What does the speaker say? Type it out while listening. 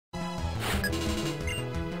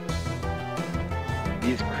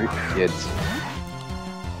These creepy kids.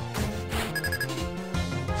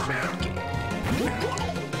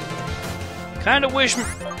 Kinda wish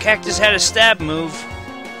Cactus had a stab move.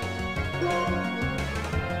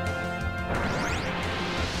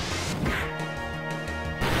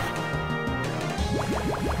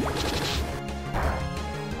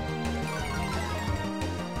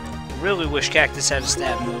 Really wish Cactus had a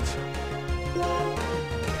stab move.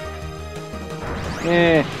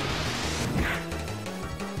 Eh.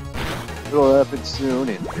 It'll happen soon,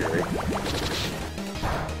 in theory.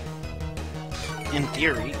 In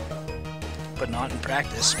theory, but not in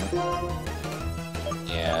practice.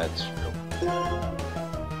 Yeah, it's true.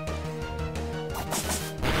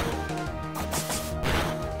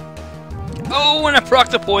 Oh, and I proc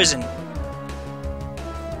the poison.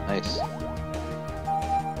 Nice.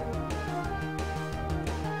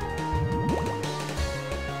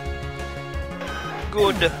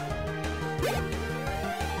 Good.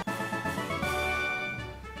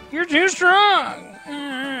 You're too strong.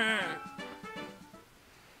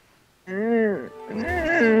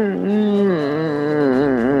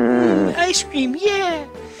 Ice cream, yeah.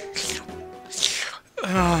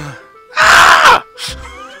 Ah!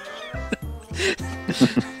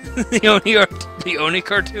 the Oni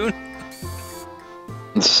cartoon.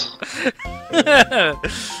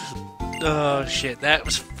 Oh shit, that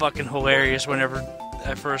was fucking hilarious whenever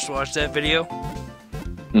I first watched that video.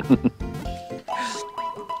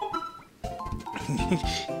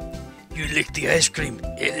 You lick the ice cream,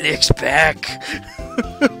 it licks back.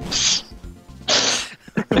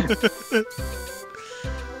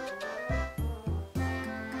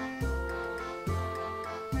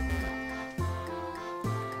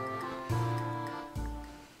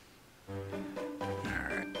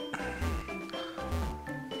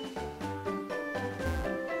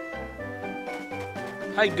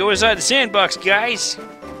 Alright, go inside the sandbox, guys.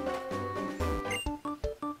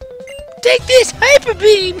 Take this Hyper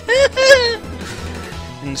Beam!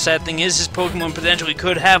 And the sad thing is, his Pokemon potentially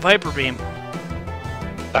could have Hyper Beam.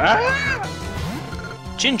 Ah!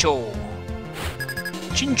 Chinchou.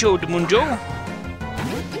 Chinchou de Munjo.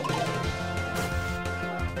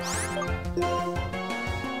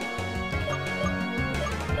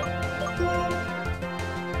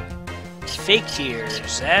 Fake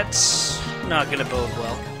tears. That's not gonna bode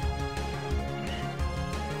well.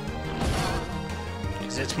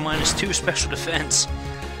 Because it's -2 special defense.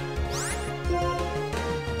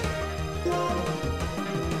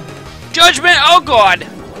 Judgment! Oh god!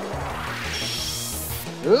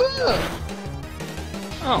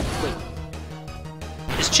 Oh, wait.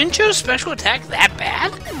 Is Chinchou's special attack that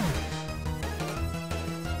bad?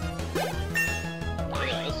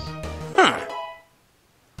 Huh.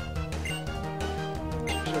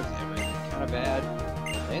 Kind of bad.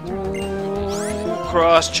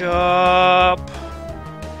 Cross chop.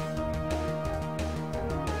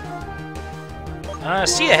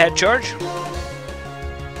 See a head charge.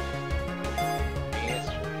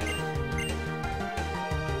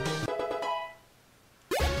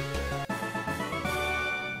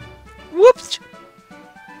 Whoops!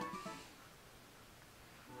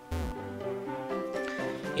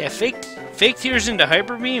 Yeah, fake tears into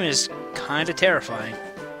Hyper Beam is kind of terrifying.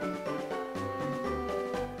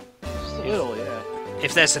 Just a little, yeah.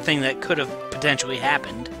 If that's the thing that could have potentially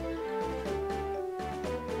happened.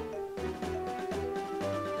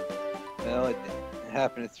 Well, it didn't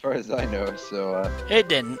happen as far as I know, so, It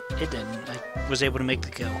didn't. It didn't. I was able to make the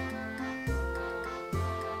kill.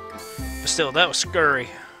 But still, that was scurry.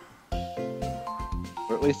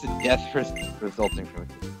 or at least a death resulting from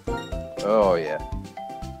it. Oh, yeah.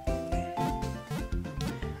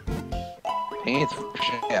 Pains,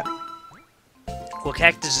 yeah. Well,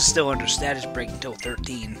 Cactus is still under status break until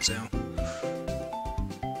 13, so...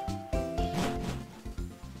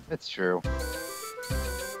 That's true.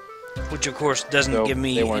 Which, of course, doesn't give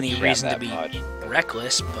me any reason to be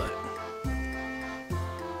reckless, but...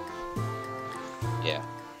 Yeah.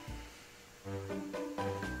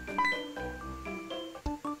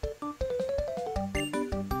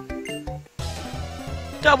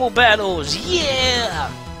 Double battles,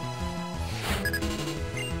 yeah!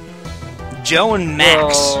 Joe and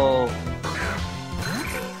Max. Whoa.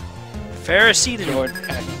 Ferocity Joe and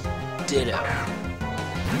Max. Ditto.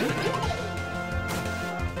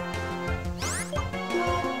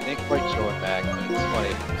 Ain't quite Joe and Max, but it's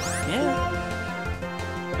funny.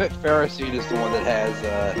 Yeah. I bet Ferocity is the one that has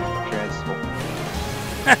transform.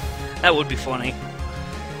 That would be funny.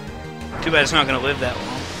 Too bad it's not going to live that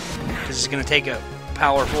long. Because it's going to take a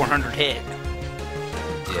power 400 hit.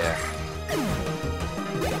 Yeah.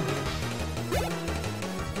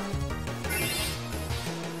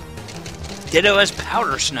 Ditto has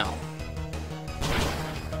powder snow.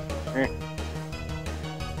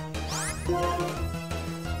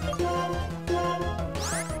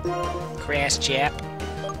 Crass chap.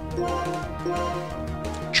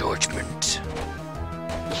 Judgment.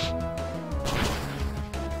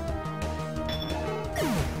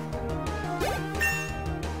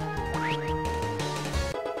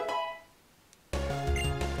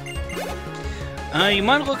 You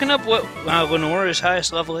mind looking up what Lenora's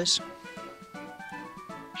highest level is?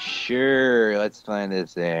 Sure, let's find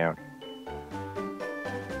this out.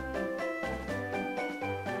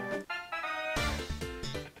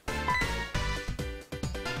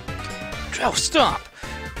 Oh, stop!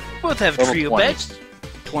 Both have Level trio 20. beds.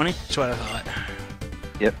 20? That's what I thought.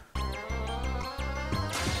 Yep.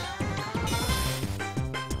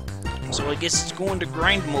 So I guess it's going to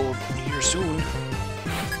grind mode here soon.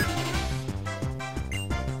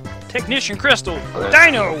 Technician Crystal!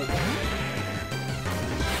 Dino!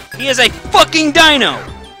 He is a fucking dino!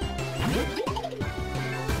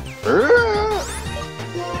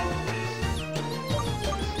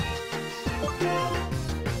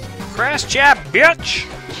 Crash chap, bitch!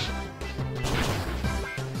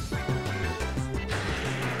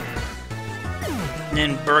 And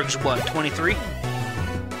then Berg's what, 23?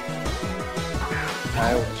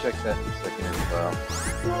 I will check that in a second as well.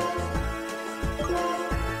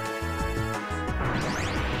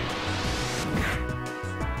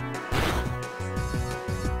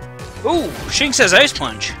 Ooh, Shinx has Ice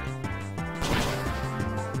Punch.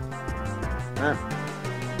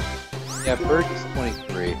 Yeah, Berg is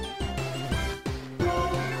 23.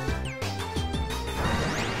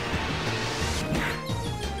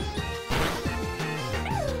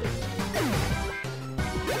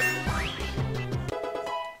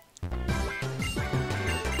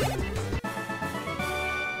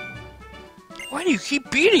 Why do you keep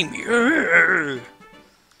beating me?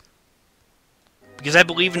 Because I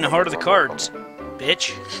believe in the heart of the cards,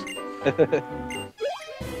 bitch.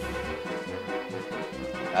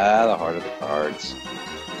 The heart of the cards.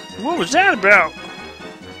 What was that about?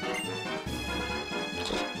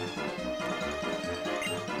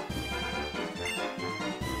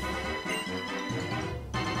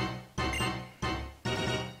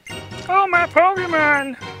 Oh, my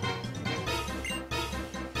Pokemon!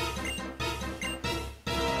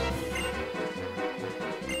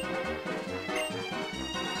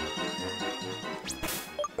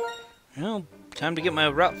 Well, time to get my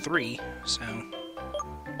Route 3, so...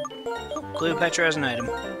 Oh, Cleopatra has an item.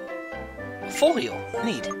 A full heal.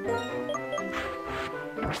 Neat.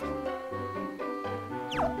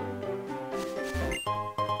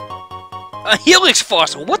 A Helix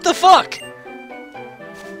Fossil! What the fuck?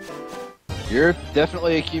 You're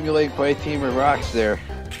definitely accumulating quite a team of rocks there.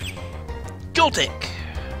 Joltik!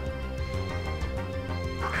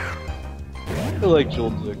 I like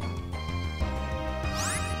Joltik.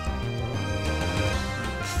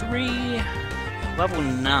 3... Level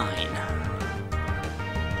 9.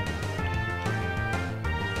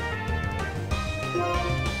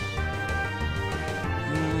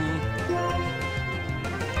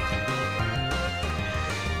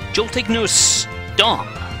 Joltik no Stomp.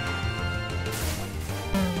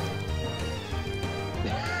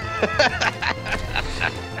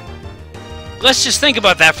 Let's just think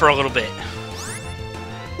about that for a little bit.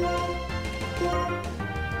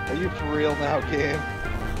 Are you for real now, Cam?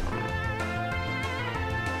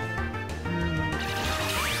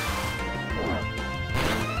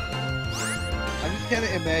 I'm just kind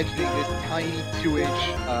of imagining this tiny 2-inch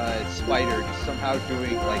spider just somehow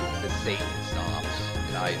doing like the Satan stomps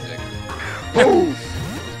in Isaac. Boom!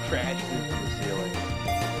 Just crashing into the ceiling.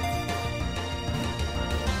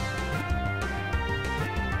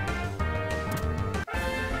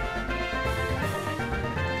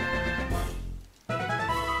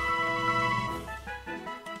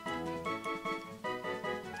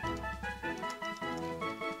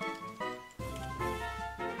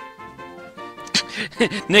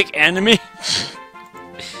 Nick, enemy?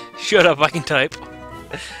 Shut up, I can type.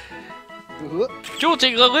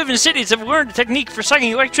 Joltik live in cities have learned a technique for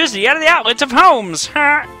sucking electricity out of the outlets of homes.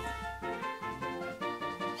 How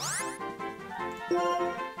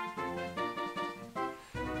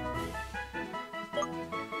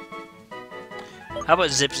about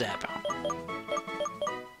Zip Zap?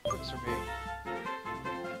 Works for me.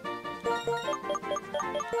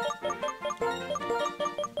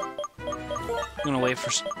 I'm gonna wait for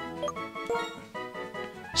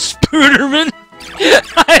Spooderman.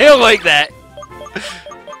 I don't like that.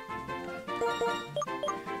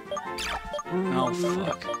 Oh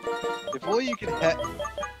fuck! If only you could have.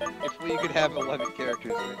 If we could have 11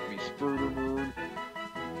 characters, it would be Spurtermoon.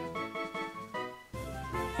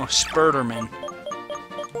 Oh, Spurterman.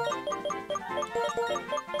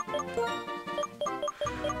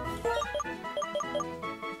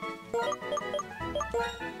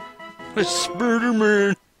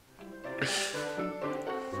 Spurterman.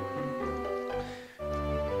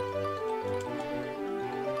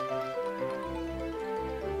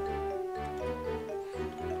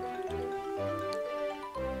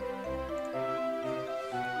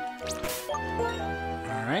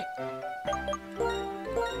 Alright.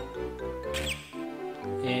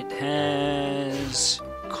 It has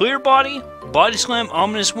Clear Body, Body Slam,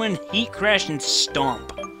 Ominous Wind, Heat Crash, and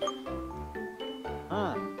Stomp.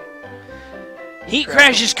 Huh. Heat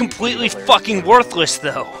Crash is completely fucking worthless,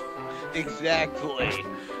 though. Exactly.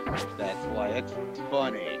 That's why it's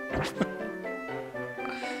funny.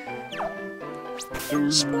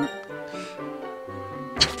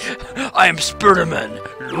 I am Spurterman,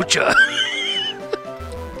 Lucha.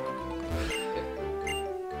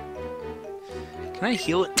 Can I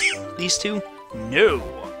heal it? These two? No.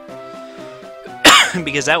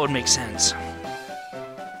 Because that would make sense.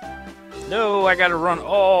 No, I gotta run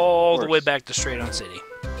all the way back to Straight On City.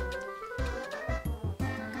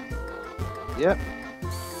 Yep.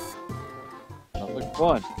 That looks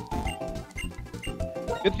fun.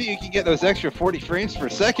 Good thing you can get those extra 40 frames per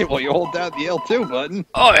second while you hold down the L2 button.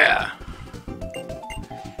 Oh yeah.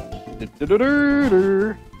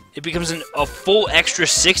 It becomes a full extra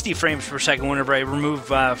 60 frames per second whenever I remove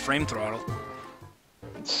frame throttle.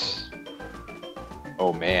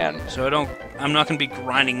 Oh man. So I'm not going to be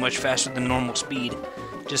grinding much faster than normal speed.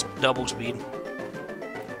 Just double speed.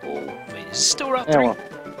 Oh, wait, is it still Route 3? Well.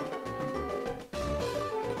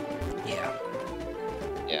 Yeah.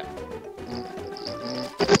 Yeah.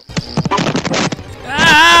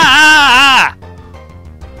 Ah!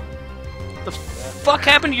 The fuck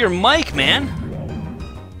happened to your mic, man?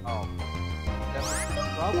 Oh.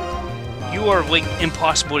 You are like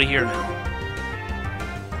impossible to hear now.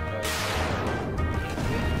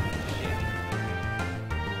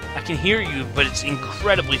 I can hear you, but it's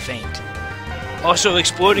incredibly faint. Also,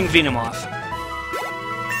 exploding Venomoth.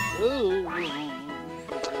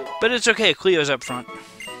 But it's okay, Cleo's up front.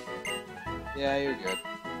 Yeah, you're good.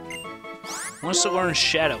 Wants to learn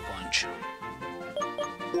Shadow Punch.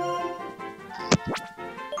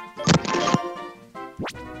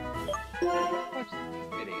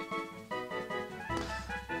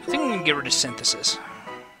 I think I'm gonna get rid of Synthesis.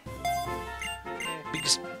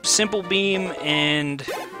 Because Simple Beam and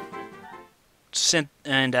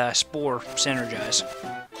Spore synergize.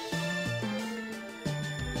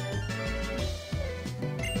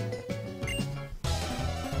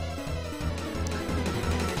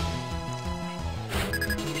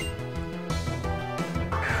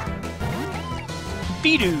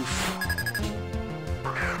 Bidoof.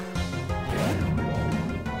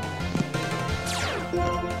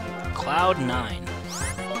 Cloud 9.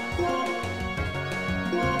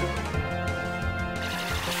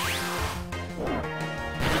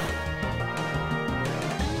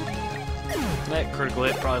 That critical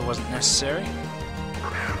hit probably wasn't necessary.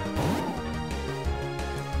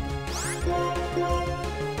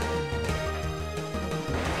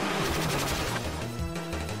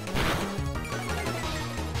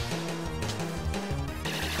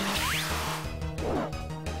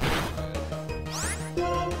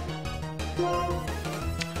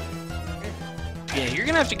 Yeah, you're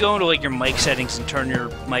gonna have to go into like your mic settings and turn your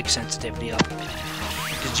mic sensitivity up.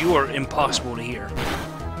 Because you are impossible to hear.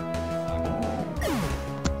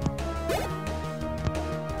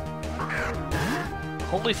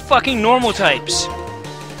 Holy fucking normal types!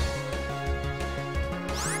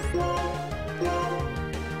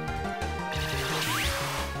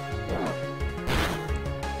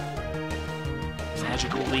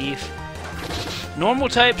 Magical Leaf. Normal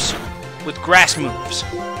types with grass moves.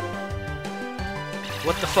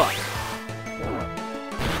 What the fuck?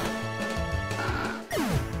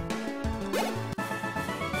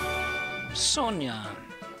 Sonya.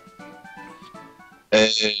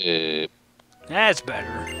 That's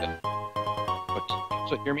better.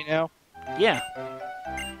 So hear me now? Yeah.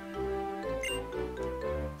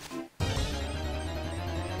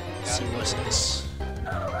 Let's see what's this.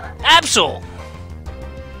 Absol!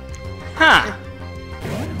 Huh.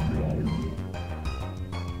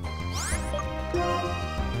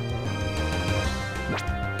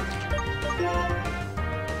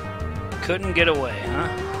 Couldn't get away, huh?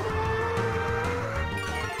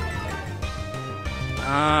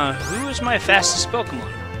 Who is my fastest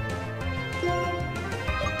Pokemon?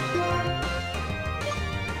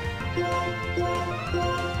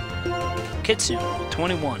 Kitsune,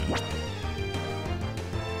 21.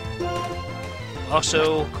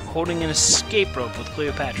 Also holding an escape rope with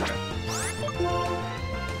Cleopatra.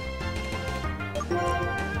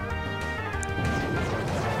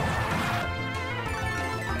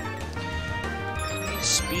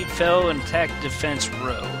 Speed fell and attack defense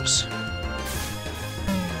rose.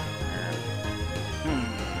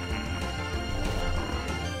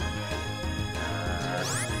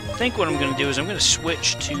 I think what I'm going to do is I'm going to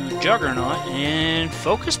switch to Juggernaut and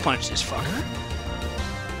focus punch this fucker.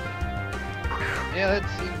 Yeah, that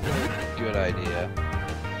seems like a good idea.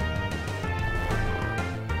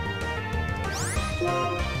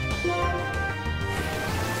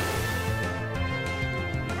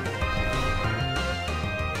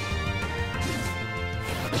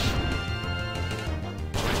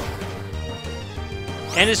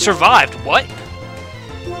 And it survived. What?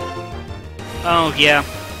 Oh, yeah.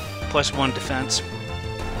 +1 defense.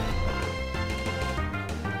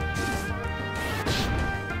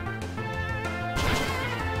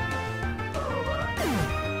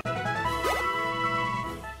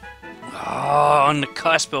 Oh, on the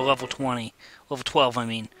cusp of level 20. Level 12, I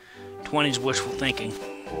mean. 20's wishful thinking.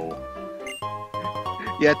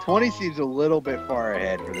 Yeah, 20 seems a little bit far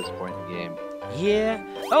ahead for this point in the game. Yeah.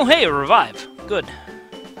 Oh, hey, a revive. Good.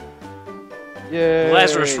 Yay.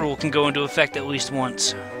 Lazarus rule can go into effect at least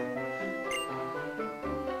once.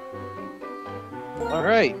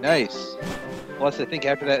 Alright, nice. Plus, I think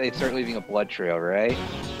after that they start leaving a blood trail, right?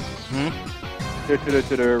 Hmm?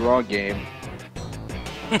 Wrong game.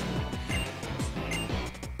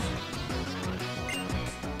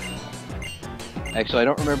 Actually, I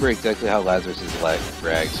don't remember exactly how Lazarus's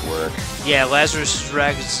rags work. Yeah, Lazarus'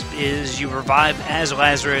 rags is you revive as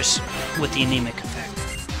Lazarus with the anemic effect.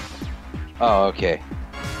 Oh, okay.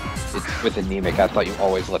 It's with anemic. I thought you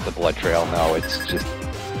always left the blood trail. No, it's just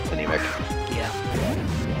anemic. Yeah.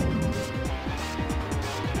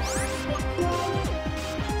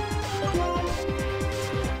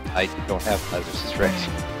 I don't have Lazarus's rags.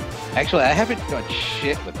 Actually, I haven't done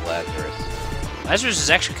shit with Lazarus. Lazarus is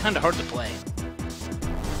actually kind of hard to play.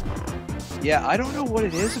 Yeah, I don't know what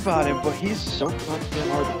it is about him, but he's so goddamn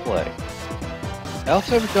hard to play. I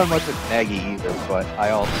also haven't done much with Maggie either, but I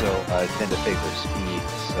also tend to favor speed,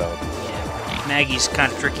 so... Yeah, Maggie's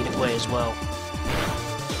kind of tricky to play as well.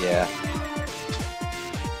 Yeah.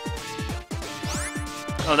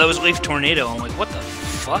 Oh, that was Leaf Tornado. I'm like, what the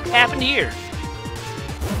fuck happened here?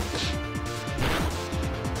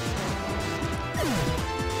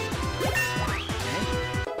 Okay.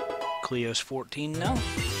 Cleo's 14 now.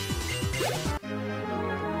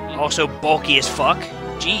 Also bulky as fuck.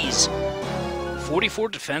 Jeez. 44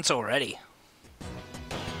 defense already.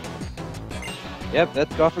 Yep,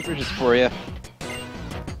 that's Gothic Ridges for you.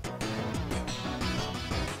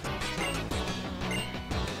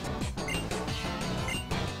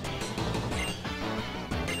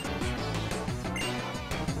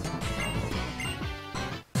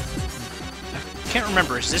 Can't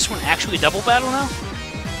remember, is this one actually double battle now?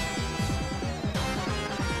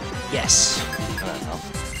 Yes. I don't know.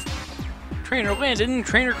 Trainer Landon,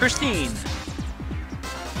 Trainer Christine.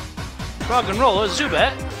 Rock and Roller,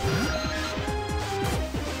 Zubat.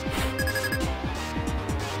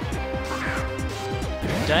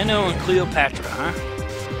 Dino and Cleopatra, huh?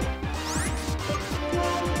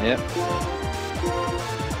 Yep.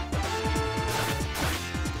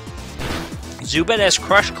 Zubat has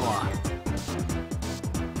Crush Claw.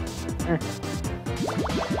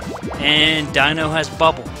 And Dino has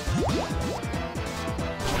Bubble.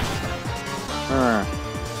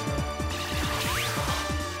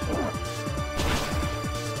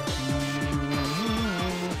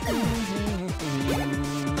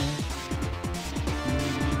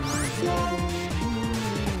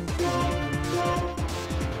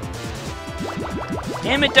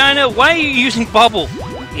 Damn it, Dino, why are you using Bubble?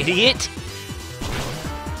 Idiot!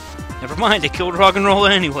 Never mind, I killed Rock and Roller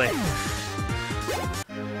anyway.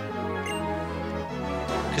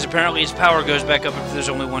 Because apparently his power goes back up if there's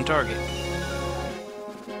only one target.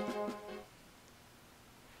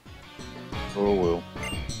 Oh, well.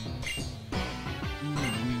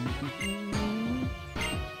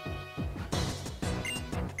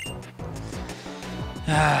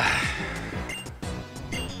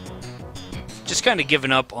 Just kind of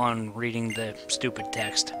given up on reading the stupid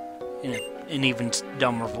text in an even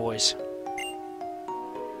dumber voice.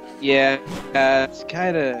 Yeah, it's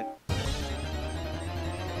kind of...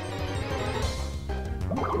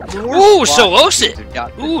 Ooh, Solosit!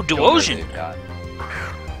 Ooh, Duosion!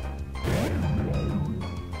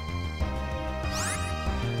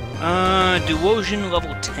 Duosion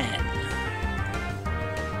level 10.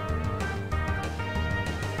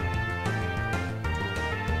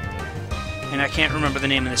 And I can't remember the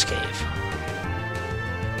name of this cave.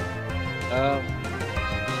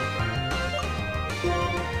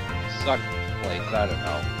 Suck place, I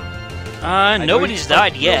don't know. Nobody's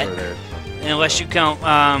died yet. Unless you count,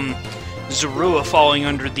 Zorua falling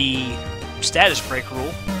under the status break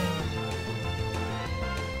rule.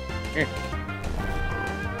 Here.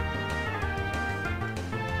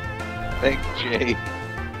 Thanks, Jay.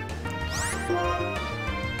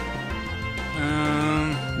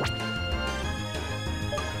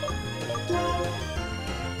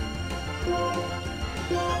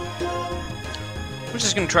 We're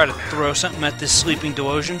just gonna try to throw something at this sleeping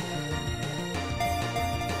Duosion.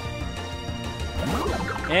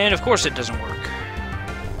 And of course it doesn't work.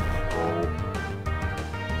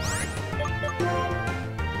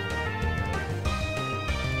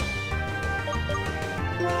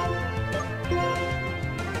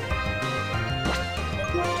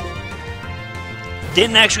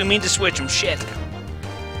 Didn't actually mean to switch him, shit.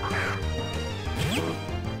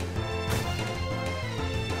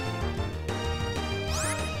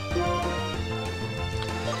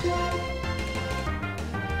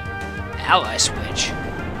 Ally switch.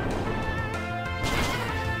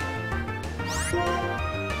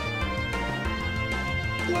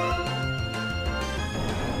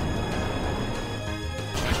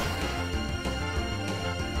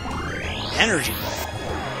 Energy ball.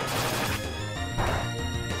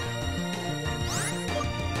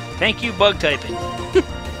 Thank you, bug typing.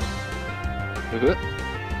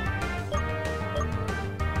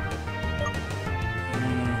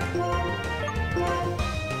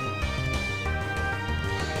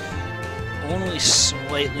 Only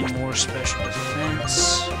slightly more special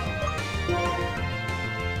defense.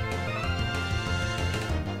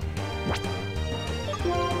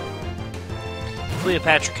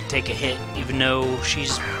 Cleopatra can take a hit, even though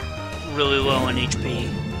she's really low on HP.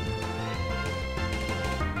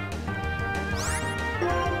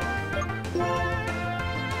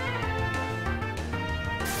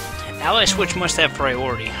 Ally switch must have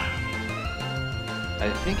priority.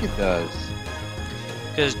 I think it does.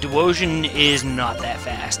 Because Duosion is not that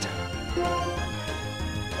fast.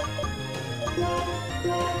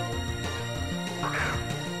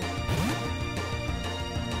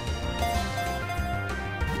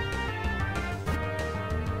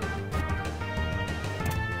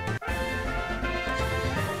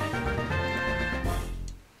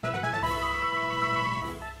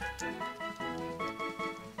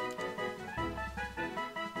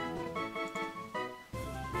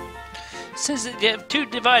 Since they have two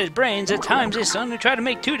divided brains, at times they suddenly try to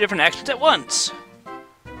make two different actions at once.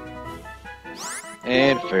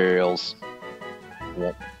 And fails.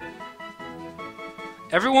 Yep.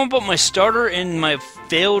 Everyone but my starter and my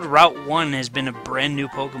failed Route 1 has been a brand new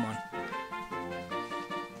Pokemon.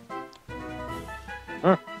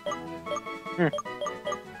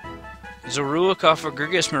 Zorua,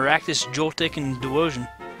 Cofagrigus, Maractus, Joltik, and Duosion.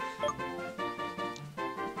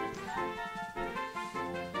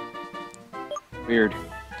 Weird.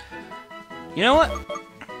 You know what?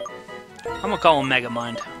 I'm gonna call him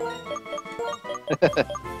Megamind.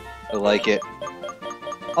 I like it.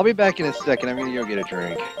 I'll be back in a second. I'm gonna go get a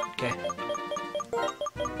drink. Okay.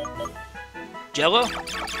 Jello?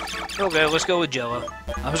 Okay, let's go with Jello.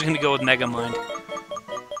 I was gonna go with Megamind.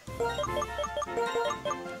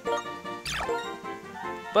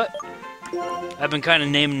 But I've been kind of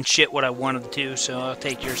naming shit what I wanted to, so I'll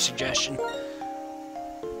take your suggestion.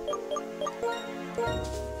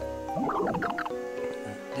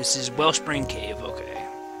 This is Wellspring Cave, okay.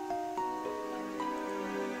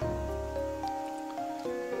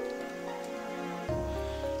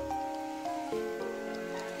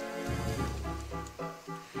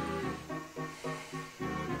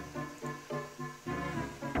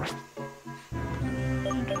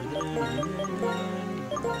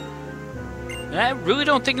 And I really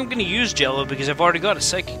don't think I'm going to use Jello because I've already got a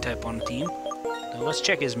Psychic type on the team. So let's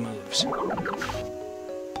check his moves.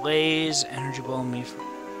 Blaze, Energy Ball, me.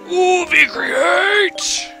 Ooh,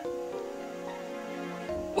 V-Create!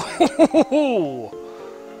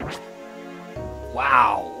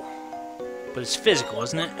 Wow. But it's physical,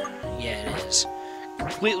 isn't it? Yeah, it is.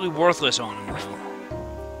 Completely worthless on him, though.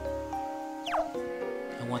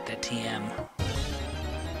 I want that TM.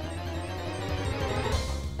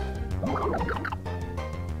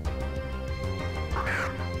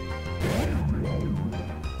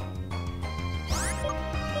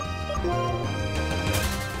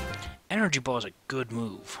 Energy Ball is a good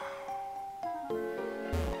move.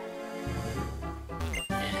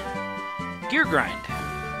 Yeah. Gear Grind.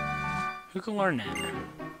 Who can learn that?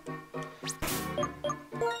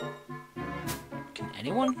 Can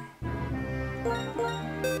anyone?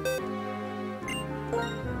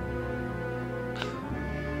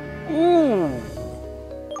 Ooh!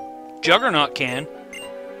 Juggernaut can.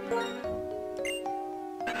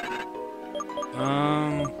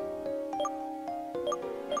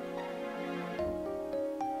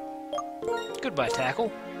 Goodbye,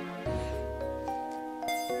 tackle.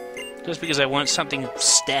 Just because I want something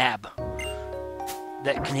stab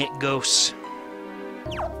that can hit ghosts.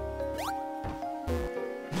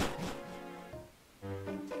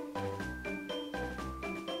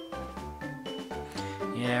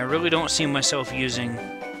 Yeah, I really don't see myself using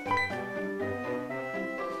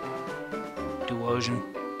Duosion.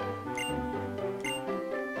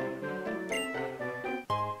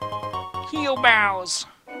 Heal bows!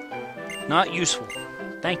 Not useful.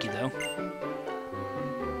 Thank you, though.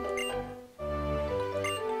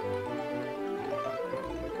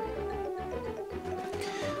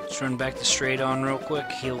 Let's run back to straight on real quick,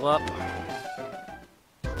 heal up.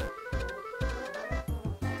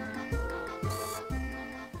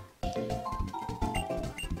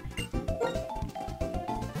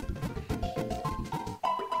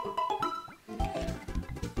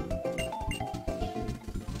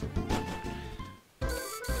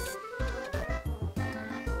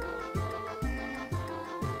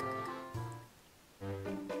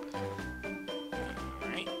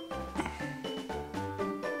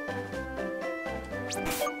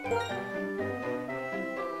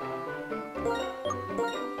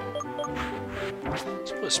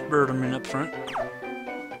 Let's put Spurterman up front.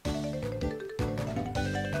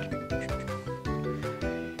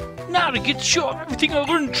 Now to get to show off everything I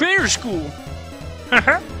learned in trainer school.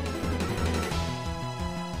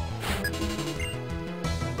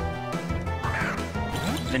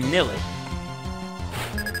 Vanilla.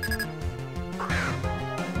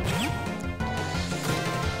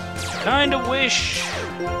 Kinda wish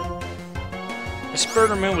the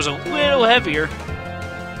Spurterman was a little heavier.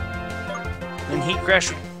 Then Heat Crash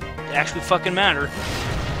would actually fucking matter.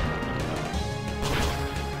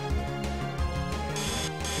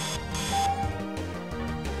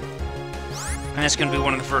 And that's gonna be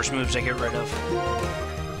one of the first moves I get rid of.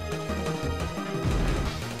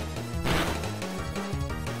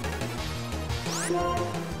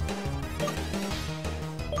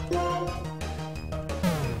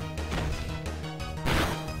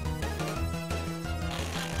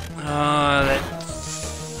 That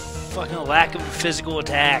fucking lack of physical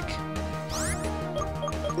attack.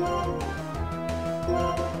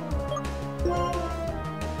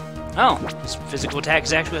 Oh, his physical attack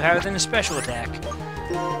is actually higher than his special attack.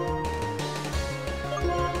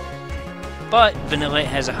 But Vanilla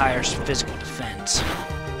has a higher physical defense.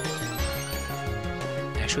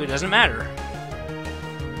 Actually, it doesn't matter.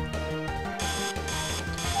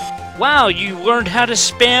 Wow, you learned how to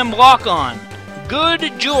spam lock on.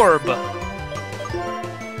 Good job.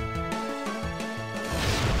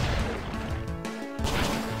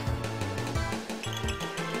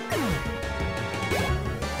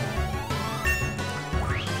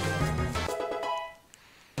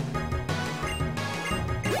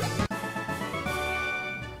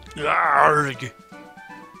 Arrgh.